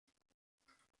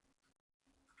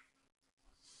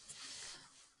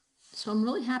So I'm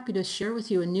really happy to share with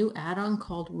you a new add-on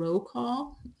called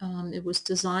rowCall. It was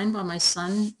designed by my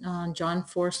son, John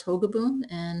Forrest Hogaboom,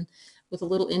 and with a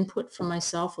little input from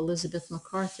myself, Elizabeth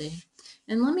McCarthy.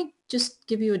 And let me just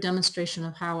give you a demonstration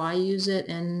of how I use it,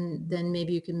 and then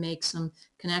maybe you can make some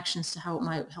connections to how it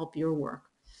might help your work.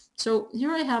 So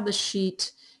here I have a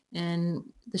sheet, and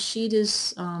the sheet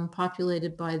is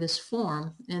populated by this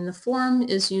form, and the form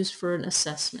is used for an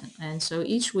assessment. And so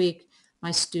each week,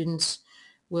 my students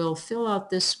will fill out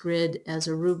this grid as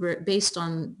a rubric based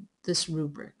on this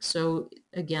rubric. So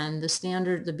again, the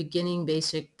standard, the beginning,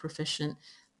 basic, proficient,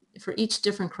 for each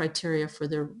different criteria for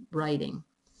their writing.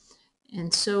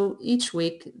 And so each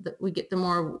week we get, the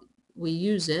more we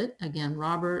use it, again,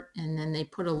 Robert, and then they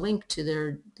put a link to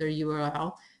their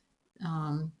URL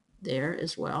there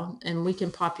as well. And we can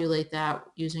populate that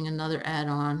using another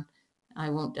add-on. I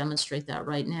won't demonstrate that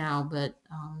right now, but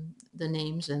the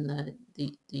names and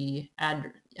the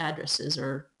addresses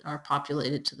are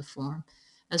populated to the form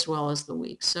as well as the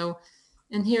week. So,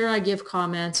 and here I give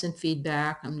comments and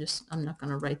feedback. I'm not going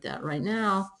to write that right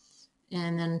now,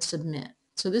 and then submit.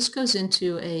 So this goes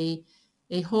into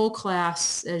a whole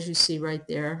class, as you see right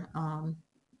there,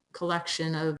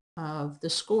 collection of the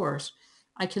scores.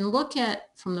 I can look at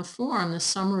from the form the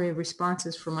summary of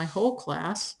responses for my whole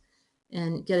class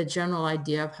and get a general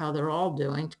idea of how they're all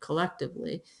doing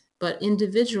collectively. But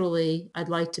individually, I'd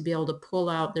like to be able to pull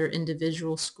out their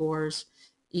individual scores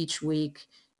each week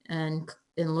and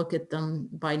look at them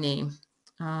by name.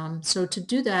 So to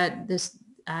do that, this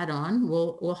add-on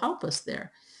will help us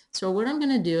there. So what I'm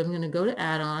going to do, I'm going to go to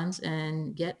add-ons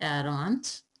and get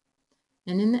add-ons.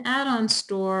 And in the add-on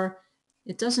store,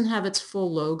 it doesn't have its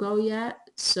full logo yet,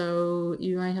 so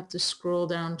you might have to scroll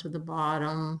down to the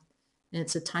bottom. And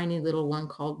it's a tiny little one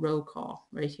called rowCall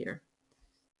right here.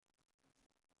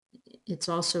 It's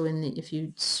also in the, if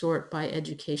you sort by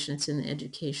education, it's in the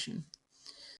education.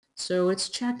 So it's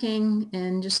checking,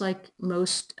 and just like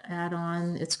most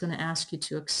add-on, it's going to ask you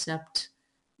to accept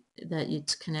that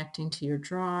it's connecting to your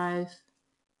drive.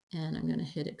 And I'm going to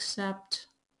hit accept.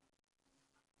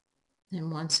 And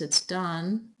once it's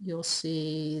done, you'll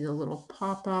see the little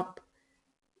pop-up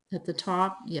at the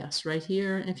top. Yes, right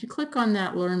here. And if you click on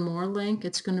that Learn More link,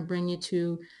 it's going to bring you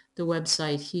to the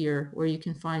website here where you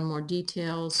can find more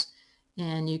details,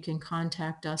 and you can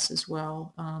contact us as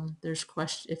well. There's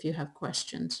if you have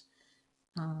questions.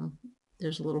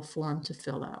 There's a little form to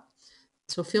fill out.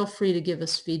 So feel free to give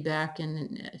us feedback,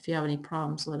 and if you have any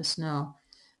problems, let us know.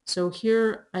 So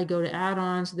here I go to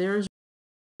add-ons. There's,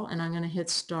 and I'm going to hit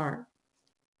start.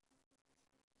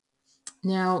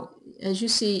 Now, as you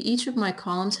see, each of my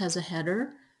columns has a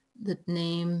header, the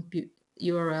name,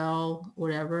 URL,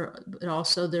 whatever, but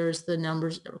also there's the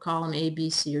numbers, column A,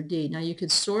 B, C, or D. Now you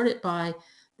could sort it by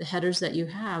the headers that you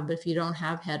have, but if you don't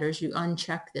have headers, you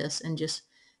uncheck this and just,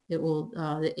 it will,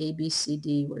 the A, B, C,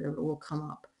 D, whatever will come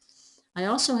up. I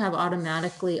also have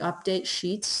automatically update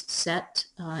sheets set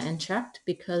and checked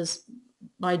because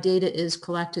my data is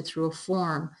collected through a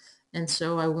form. And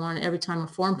so I want, every time a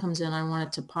form comes in, I want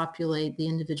it to populate the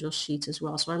individual sheets as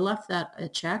well. So I left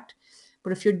that checked.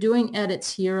 But if you're doing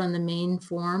edits here on the main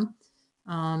form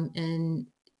and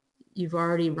you've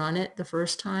already run it the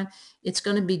first time, it's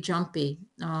going to be jumpy.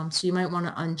 So you might want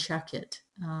to uncheck it.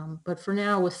 But for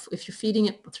now, if you're feeding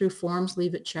it through forms,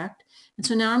 leave it checked. And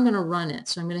so now I'm going to run it.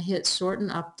 So I'm going to hit sort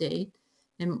and update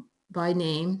and by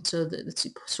name. So that it's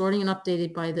sorting and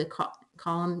updated by the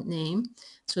column name.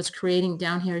 So it's creating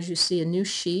down here, as you see, a new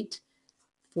sheet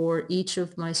for each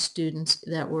of my students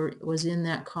that was in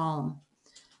that column.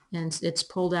 And it's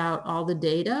pulled out all the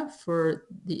data for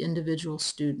the individual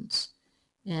students.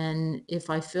 And if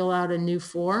I fill out a new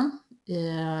form,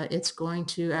 it's going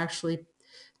to actually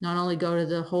not only go to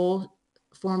the whole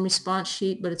form response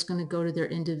sheet, but it's going to go to their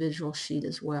individual sheet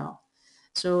as well.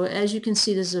 So as you can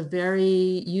see, this is a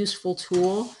very useful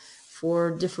tool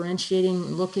for differentiating,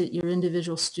 look at your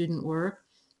individual student work.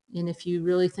 And if you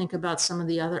really think about some of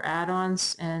the other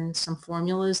add-ons and some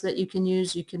formulas that you can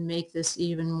use, you can make this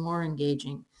even more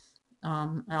engaging.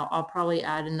 I'll probably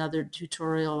add another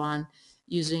tutorial on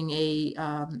using a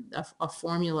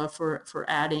formula for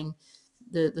adding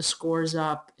the scores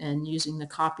up and using the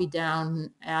copy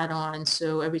down add-on.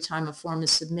 So every time a form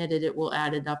is submitted, it will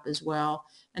add it up as well.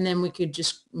 And then we could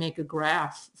just make a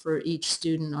graph for each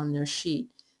student on their sheet.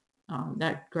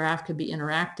 That graph could be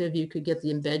interactive. You could get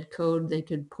the embed code. They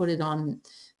could put it on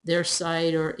their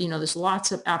site, or, you know, there's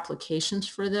lots of applications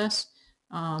for this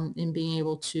in being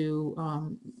able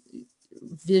to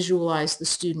visualize the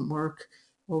student work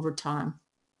over time.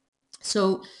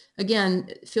 So again,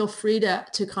 feel free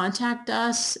to contact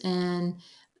us, and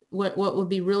what would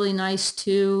be really nice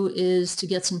too is to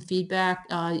get some feedback.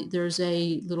 There's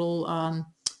a little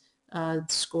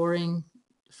scoring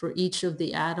for each of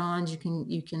the add-ons.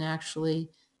 You can actually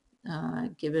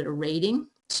give it a rating.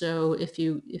 So if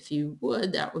you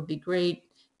would, that would be great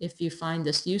if you find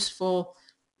this useful.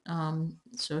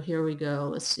 So here we go.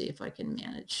 Let's see if I can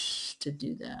manage to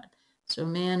do that. So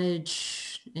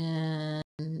manage, and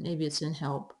maybe it's in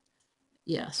help.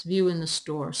 Yes, view in the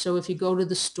store. So if you go to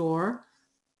the store,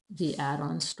 the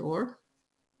add-on store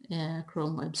and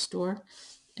Chrome Web Store,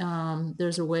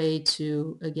 there's a way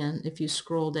to, again, if you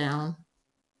scroll down,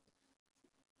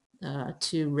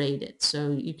 to rate it.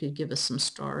 So you could give us some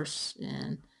stars,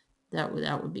 and that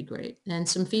would be great, and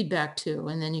some feedback too.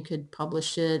 And then you could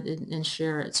publish it and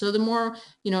share it. So the more,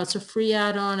 it's a free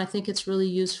add-on. I think it's really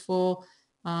useful.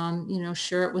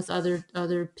 Share it with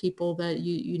other people that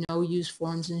you know use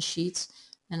forms and sheets.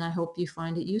 And I hope you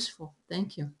find it useful.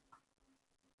 Thank you.